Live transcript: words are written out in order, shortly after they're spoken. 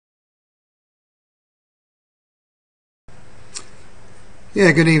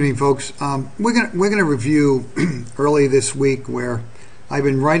Yeah, good evening, folks. We're gonna review early this week where I've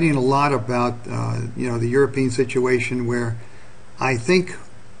been writing a lot about the European situation, where I think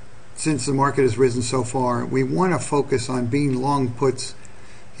since the market has risen so far, we want to focus on being long puts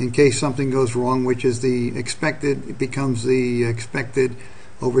in case something goes wrong, which is the expected. It becomes the expected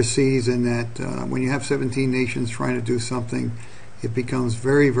overseas, and that when you have 17 nations trying to do something, it becomes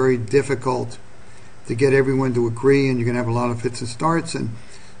very, very difficult to get everyone to agree, and you're going to have a lot of fits and starts. And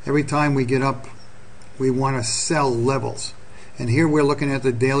every time we get up, we want to sell levels. And here we're looking at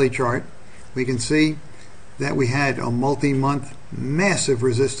the daily chart. We can see that we had a multi-month massive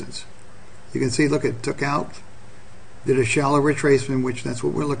resistance. You can see, look, it took out, did a shallow retracement, which that's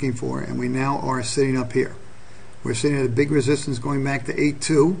what we're looking for, and we now are sitting up here. We're sitting at a big resistance going back to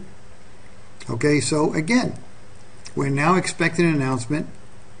 8.2. Okay, so again, we're now expecting an announcement.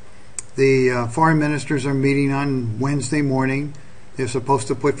 The foreign ministers are meeting on Wednesday morning. They're supposed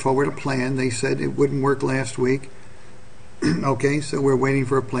to put forward a plan. They said it wouldn't work last week. Okay, so we're waiting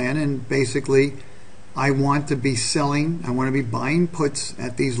for a plan, and basically I want to be selling, I want to be buying puts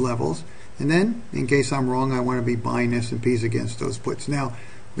at these levels, and then in case I'm wrong, I want to be buying S&Ps against those puts. Now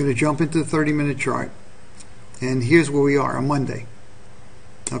I'm going to jump into the 30-minute chart, and here's where we are on Monday.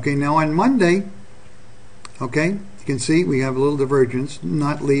 Okay, now on Monday, okay, you can see we have a little divergence,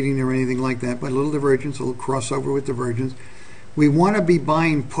 not leading or anything like that, but a little divergence, a little crossover with divergence. We want to be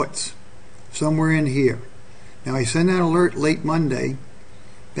buying puts somewhere in here. Now I send that alert late Monday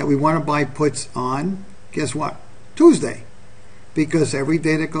that we want to buy puts on, guess what? Tuesday. Because every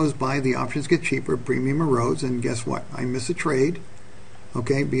day that goes by, the options get cheaper, premium erodes, and guess what? I miss a trade.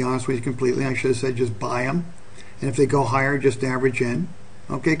 Okay, be honest with you completely. I should have said just buy them. And if they go higher, just average in.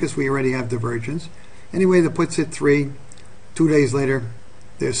 Okay, because we already have divergence. Anyway, the puts hit 3. 2 days later,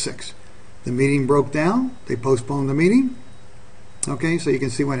 there's 6. The meeting broke down. They postponed the meeting. Okay, so you can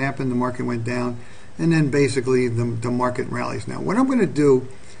see what happened. The market went down. And then basically the market rallies. Now, what I'm going to do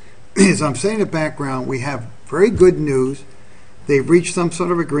is I'm saying in the background, we have very good news. They've reached some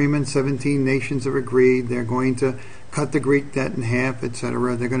sort of agreement. 17 nations have agreed. They're going to cut the Greek debt in half,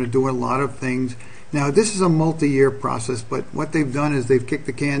 etc. They're going to do a lot of things. Now, this is a multi-year process, but what they've done is they've kicked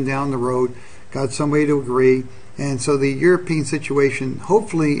the can down the road, got somebody to agree, and so the European situation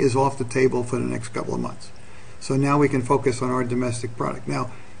hopefully is off the table for the next couple of months. So now we can focus on our domestic product,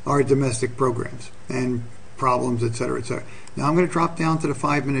 now our domestic programs and problems, etc., etc. Now I'm going to drop down to the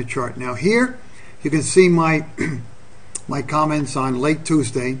 5-minute chart. Now here you can see my my comments on late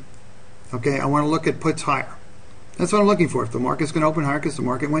Tuesday. Okay, I want to look at puts higher. That's what I'm looking for. If the market's going to open higher because the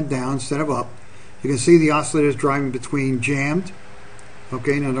market went down instead of up, you can see the oscillators driving between jammed.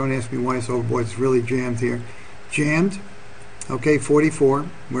 Okay, now don't ask me why it's overbought. It's really jammed here. Jammed. Okay, 44.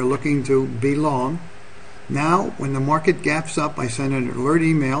 We're looking to be long. Now, when the market gaps up, I send an alert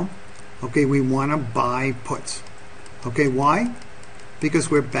email. Okay, we want to buy puts. Okay, why?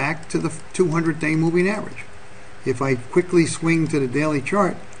 Because we're back to the 200-day moving average. If I quickly swing to the daily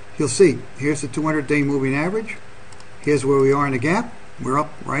chart, you'll see, here's the 200-day moving average. Here's where we are in the gap. We're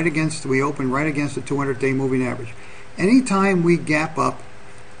up right against, we open right against the 200-day moving average. Anytime we gap up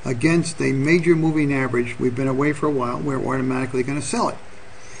against a major moving average, we've been away for a while, we're automatically going to sell it.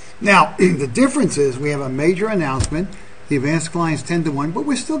 Now, the difference is we have a major announcement. The advanced client's 10-to-1, but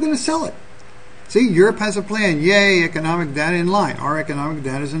we're still going to sell it. See, Europe has a plan. Yay, economic data in line. Our economic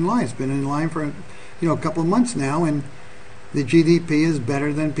data is in line. It's been in line for a couple of months now, and the GDP is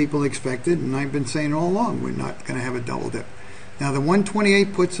better than people expected, and I've been saying all along we're not going to have a double dip. Now, the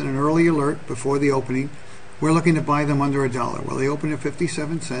 128 puts in an early alert before the opening. We're looking to buy them under $1. Well, they opened at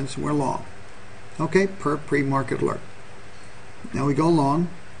 57 cents. We're long. Okay, per pre-market alert. Now we go long.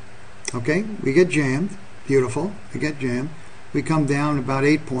 Okay, we get jammed. Beautiful. We get jammed. We come down about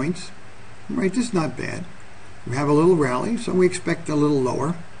 8 points. Right, this is not bad. We have a little rally, so we expect a little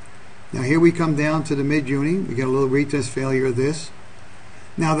lower. Now here we come down to the mid-uni. We get a little retest failure of this.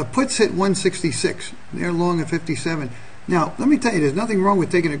 Now the puts hit 166. They're long at 57. Now, let me tell you, there's nothing wrong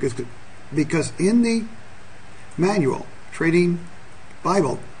with taking a good, because in the manual, Trading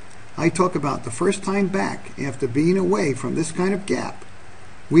Bible, I talk about the first time back after being away from this kind of gap,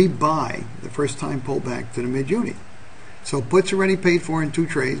 we buy the first time pullback to the mid-uni. So puts already paid for in 2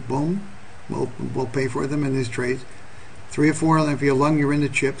 trades. Boom. We'll pay for them in these trades. 3 or 4, and if you're long, you're in the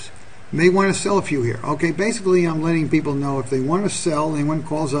chips. May want to sell a few here. Okay, basically I'm letting people know if they want to sell, anyone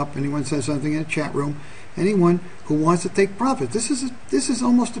calls up, anyone says something in the chat room, anyone who wants to take profit. This is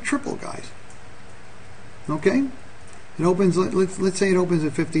almost a triple, guys. Okay? It opens, let's say it opens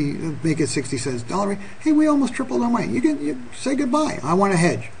at 50, make it 60 cents. Dollar. Hey, we almost tripled our money. You say goodbye. I want to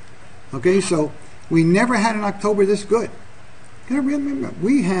hedge. Okay, so we never had an October this good. Gotta remember,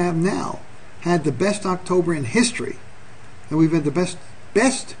 we have now had the best October in history, and we've had the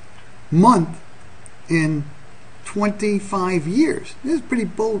best month in 25 years. This is pretty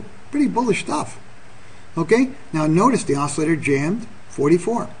bullish stuff. Okay, now notice the oscillator jammed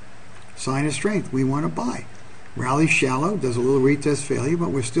 44. Sign of strength. We want to buy. Rally shallow, does a little retest failure,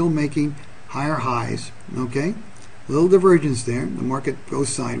 but we're still making higher highs. Okay, a little divergence there. The market goes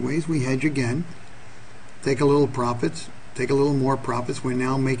sideways. We hedge again. Take a little profits. Take a little more profits. We're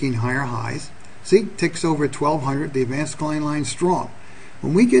now making higher highs. See, ticks over 1200. The advanced decline line strong.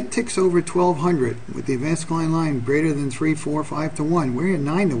 When we get ticks over 1200 with the advanced decline line greater than 3, 4, 5 to 1, we're at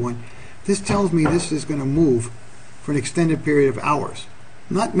 9 to 1. This tells me this is going to move for an extended period of hours.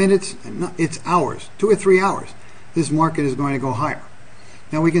 Not minutes, it's hours, 2 or 3 hours. This market is going to go higher.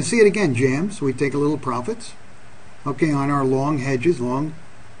 Now we can see it again, jam, so we take a little profits. Okay, on our long hedges, long.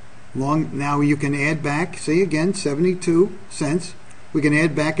 Now you can add back, see again, 72 cents. We can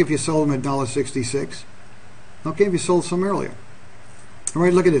add back if you sold them at $1.66. Okay, if you sold some earlier. All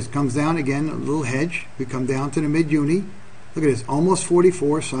right, look at this. Comes down again, a little hedge. We come down to the mid-uni. Look at this, almost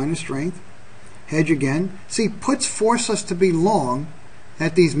 44, sign of strength. Hedge again. See, puts force us to be long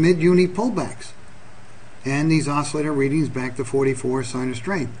at these mid-uni pullbacks. And these oscillator readings back to 44, sign of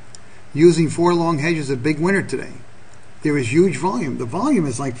strength. Using 4 long hedges, a big winner today. There is huge volume. The volume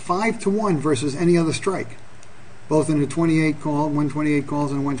is like 5 to 1 versus any other strike. Both in the 28 call, 128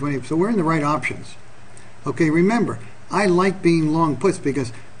 calls, and 128. So we're in the right options. Okay, remember, I like being long puts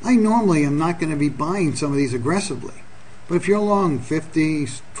because I normally am not going to be buying some of these aggressively. But if you're long 50,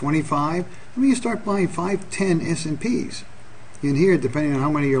 25, I mean, you start buying 5, 10 S&Ps. In here, depending on how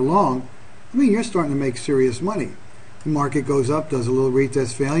many you're long, I mean, you're starting to make serious money. The market goes up, does a little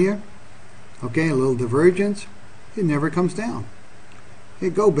retest failure. Okay, a little divergence. It never comes down. Hey,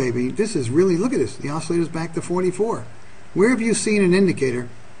 go, baby. This is really, look at this. The oscillator's back to 44. Where have you seen an indicator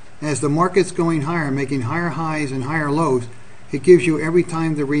as the market's going higher, making higher highs and higher lows? It gives you every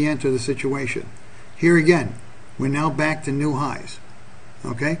time to re-enter the situation. Here again, we're now back to new highs.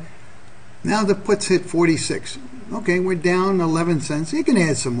 Okay? Now the puts hit 46. Okay, we're down 11 cents. You can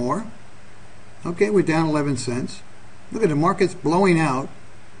add some more. Okay, we're down 11 cents. Look at the market's blowing out.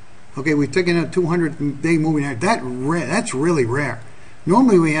 Okay, we've taken a 200-day moving average. That's really rare.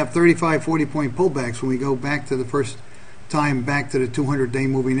 Normally we have 35, 40-point pullbacks when we go back to the first time back to the 200-day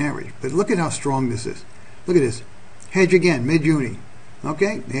moving average. But look at how strong this is. Look at this. Hedge again, mid-uni.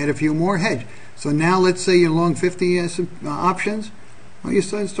 Okay, add a few more, hedge. So now let's say you're long 50 options. Well, you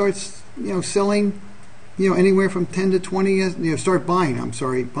start selling, anywhere from 10 to 20, start buying,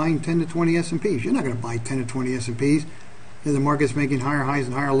 buying 10 to 20 S&Ps. You're not going to buy 10 to 20 S&Ps. The market's making higher highs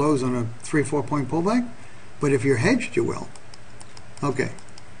and higher lows on a 3, 4 point pullback. But if you're hedged, you will. Okay.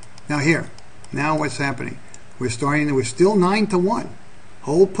 Now what's happening? We're still 9 to 1.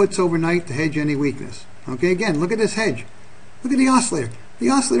 Hold puts overnight to hedge any weakness. Okay, again, look at this hedge. Look at the oscillator. The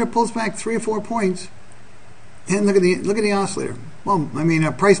oscillator pulls back 3 or 4 points. And look at the oscillator. Well,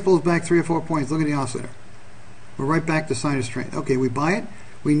 price pulls back 3 or 4 points. Look at the oscillator. We're right back to sign of strength. Okay, we buy it.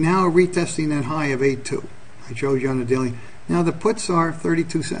 We now are retesting that high of 8.2. I showed you on the daily. Now the puts are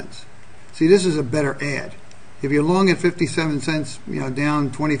 32 cents. See, this is a better add. If you're long at 57 cents,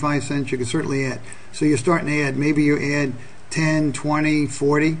 down 25 cents, you can certainly add. So you're starting to add. Maybe you add 10, 20,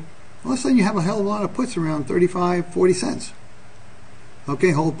 40. All of a sudden you have a hell of a lot of puts around 35, 40 cents.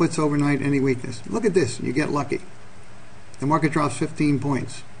 Okay, hold puts overnight, any weakness. Look at this. You get lucky. The market drops 15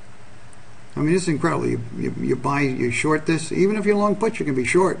 points. This is incredible. You short this. Even if you're long puts, you can be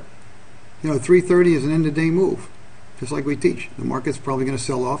short. 330 is an end-of-day move, just like we teach. The market's probably going to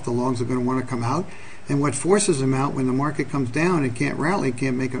sell off. The longs are going to want to come out. And what forces them out when the market comes down and can't rally,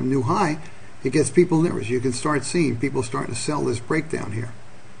 can't make a new high, it gets people nervous. You can start seeing people starting to sell this breakdown here.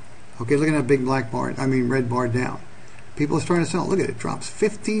 Okay, look at that big black bar, red bar down. People are starting to sell. Look at it, it drops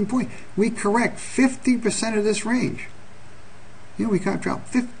 15 points. We correct 50% of this range. We can't drop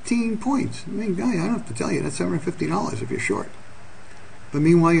 15 points. Guy, I don't have to tell you, that's $750 if you're short. But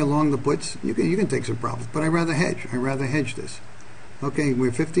meanwhile, you're long the puts. You can take some profits, but I'd rather hedge. I'd rather hedge this. Okay,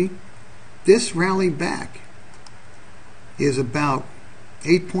 we're 50. This rally back is about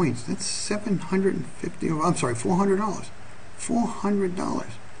 8 points. That's $400. $400.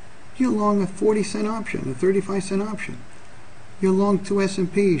 You're long a 40-cent option, a 35-cent option. You're long 2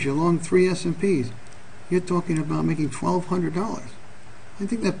 S&Ps. You're long 3 S&Ps. You're talking about making $1,200. I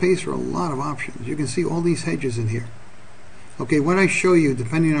think that pays for a lot of options. You can see all these hedges in here. Okay, what I show you,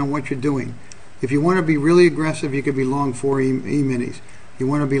 depending on what you're doing, if you want to be really aggressive, you could be long 4 E-minis. You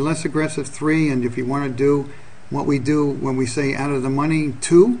want to be less aggressive, 3, and if you want to do what we do when we say out of the money,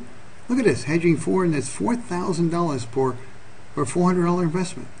 2, look at this, hedging 4, and it's $4,000 or a $400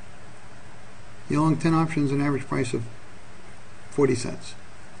 investment. You long 10 options, an average price of 40 cents.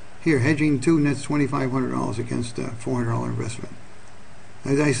 Here, hedging 2 nets $2,500 against a $400 investment.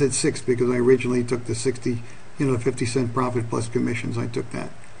 As I said 6 because I originally took the 60, the 50-cent profit plus commissions. I took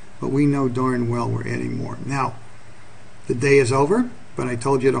that. But we know darn well we're adding more. Now, the day is over, but I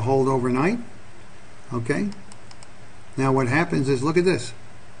told you to hold overnight. Okay? Now what happens is, look at this.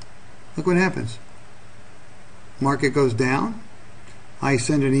 Look what happens. Market goes down. I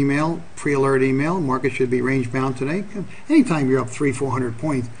send an email, pre-alert email. Market should be range bound today. Anytime you're up 300-400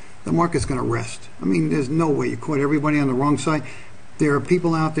 points, the market's going to rest. I mean, there's no way. You caught everybody on the wrong side. There are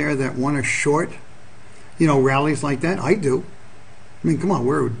people out there that want to short, rallies like that. I do. I mean, come on,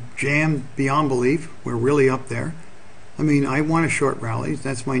 we're jammed beyond belief. We're really up there. I mean, I want to short rallies.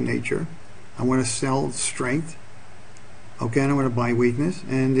 That's my nature. I want to sell strength. Okay, I don't want to buy weakness.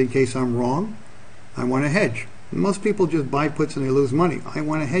 And in case I'm wrong, I want to hedge. Most people just buy puts and they lose money. I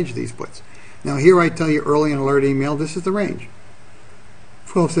want to hedge these puts. Now here I tell you early in alert email, this is the range.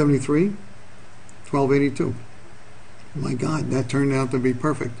 1273, 1282. My God, that turned out to be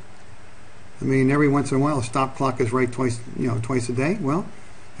perfect. I mean, every once in a while a stop clock is right twice a day. Well,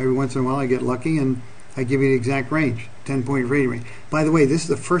 every once in a while I get lucky and I give you the exact range, 10-point trading range. By the way, this is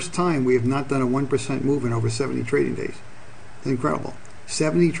the first time we have not done a 1% move in over 70 trading days. It's incredible.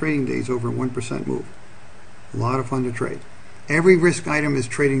 70 trading days over a 1% move. A lot of fun to trade. Every risk item is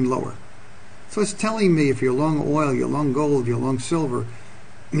trading lower. So it's telling me if you're long oil, you're long gold, you're long silver,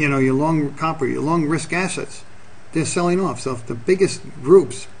 you're long copper, you're long risk assets, they're selling off. So if the biggest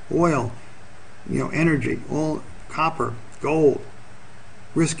groups, oil, energy, all copper, gold,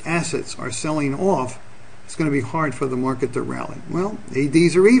 risk assets are selling off, it's going to be hard for the market to rally. Well,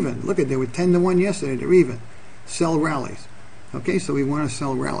 ADs are even. Look at, they were 10-1 yesterday. They're even. Sell rallies. Okay, so we want to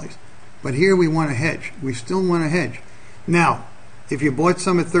sell rallies. But here we want to hedge. We still want to hedge. Now, if you bought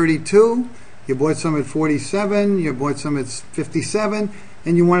some at 32, you bought some at 47, you bought some at 57,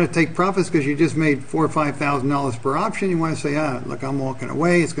 and you want to take profits because you just made $4,000 or $5,000 per option, you want to say, look, I'm walking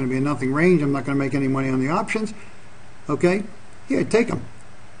away. It's going to be a nothing range. I'm not going to make any money on the options. Okay? Here, take them.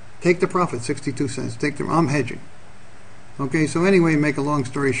 Take the profit, 62 cents. Take them. I'm hedging. Okay, so anyway, make a long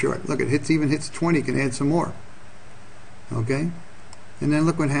story short. Look, it even hits 20, can add some more. Okay? And then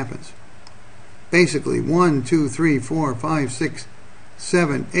look what happens. Basically, 1, 2, 3, 4, 5, 6,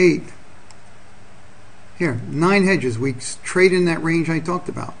 7, 8. Here, 9 hedges. We trade in that range I talked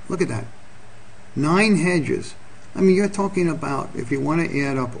about. Look at that. 9 hedges. I mean, you're talking about, if you want to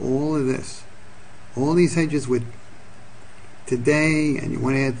add up all of this, all these hedges with today, and you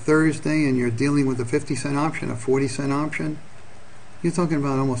want to add Thursday, and you're dealing with a 50-cent option, a 40-cent option, you're talking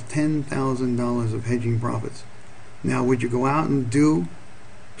about almost $10,000 of hedging profits. Now, would you go out and do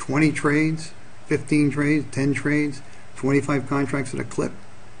 20 trades, 15 trades, 10 trades, 25 contracts at a clip?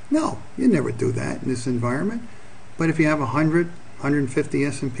 No, you never do that in this environment. But if you have 100, 150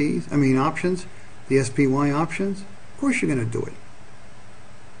 S&Ps, options, the SPY options, of course you're going to do it.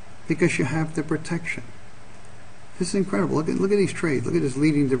 Because you have the protection. This is incredible. Look at these trades. Look at this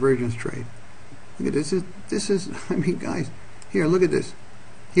leading divergence trade. Look at this. This is guys, here, look at this.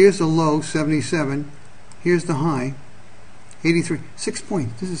 Here's the low, 77. Here's the high, 83. 6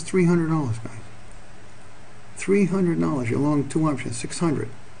 points. This is $300, guys. $300. You're long 2 options, 600.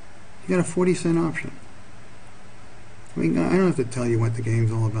 You got a 40-cent option. I don't have to tell you what the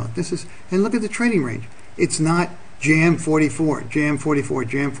game's all about. This is, and look at the trading range. It's not jam 44, jam 44,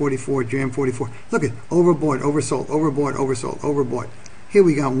 jam 44, jam 44. Look at overbought, oversold, overbought, oversold, overbought. Here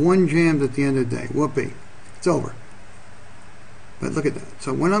we got one jammed at the end of the day. Whoopee. It's over. But look at that.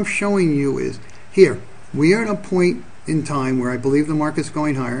 So what I'm showing you is, here, we are at a point in time where I believe the market's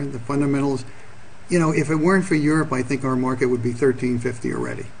going higher. The fundamentals, if it weren't for Europe, I think our market would be 1350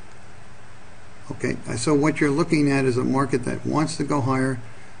 already. Okay, so what you're looking at is a market that wants to go higher.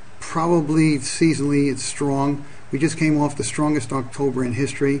 Probably seasonally it's strong. We just came off the strongest October in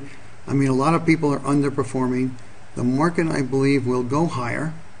history. A lot of people are underperforming. The market, I believe, will go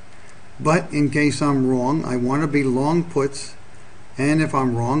higher. But in case I'm wrong, I want to be long puts. And if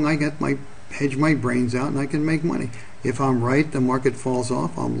I'm wrong, I hedge my brains out and I can make money. If I'm right, the market falls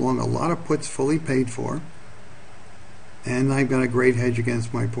off. I'm long a lot of puts fully paid for. And I've got a great hedge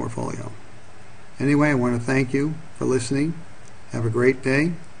against my portfolio. Anyway, I want to thank you for listening. Have a great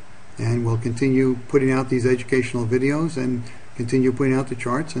day. And we'll continue putting out these educational videos and continue putting out the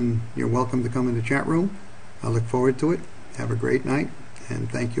charts. And you're welcome to come in the chat room. I look forward to it. Have a great night. And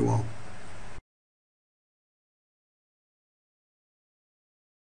thank you all.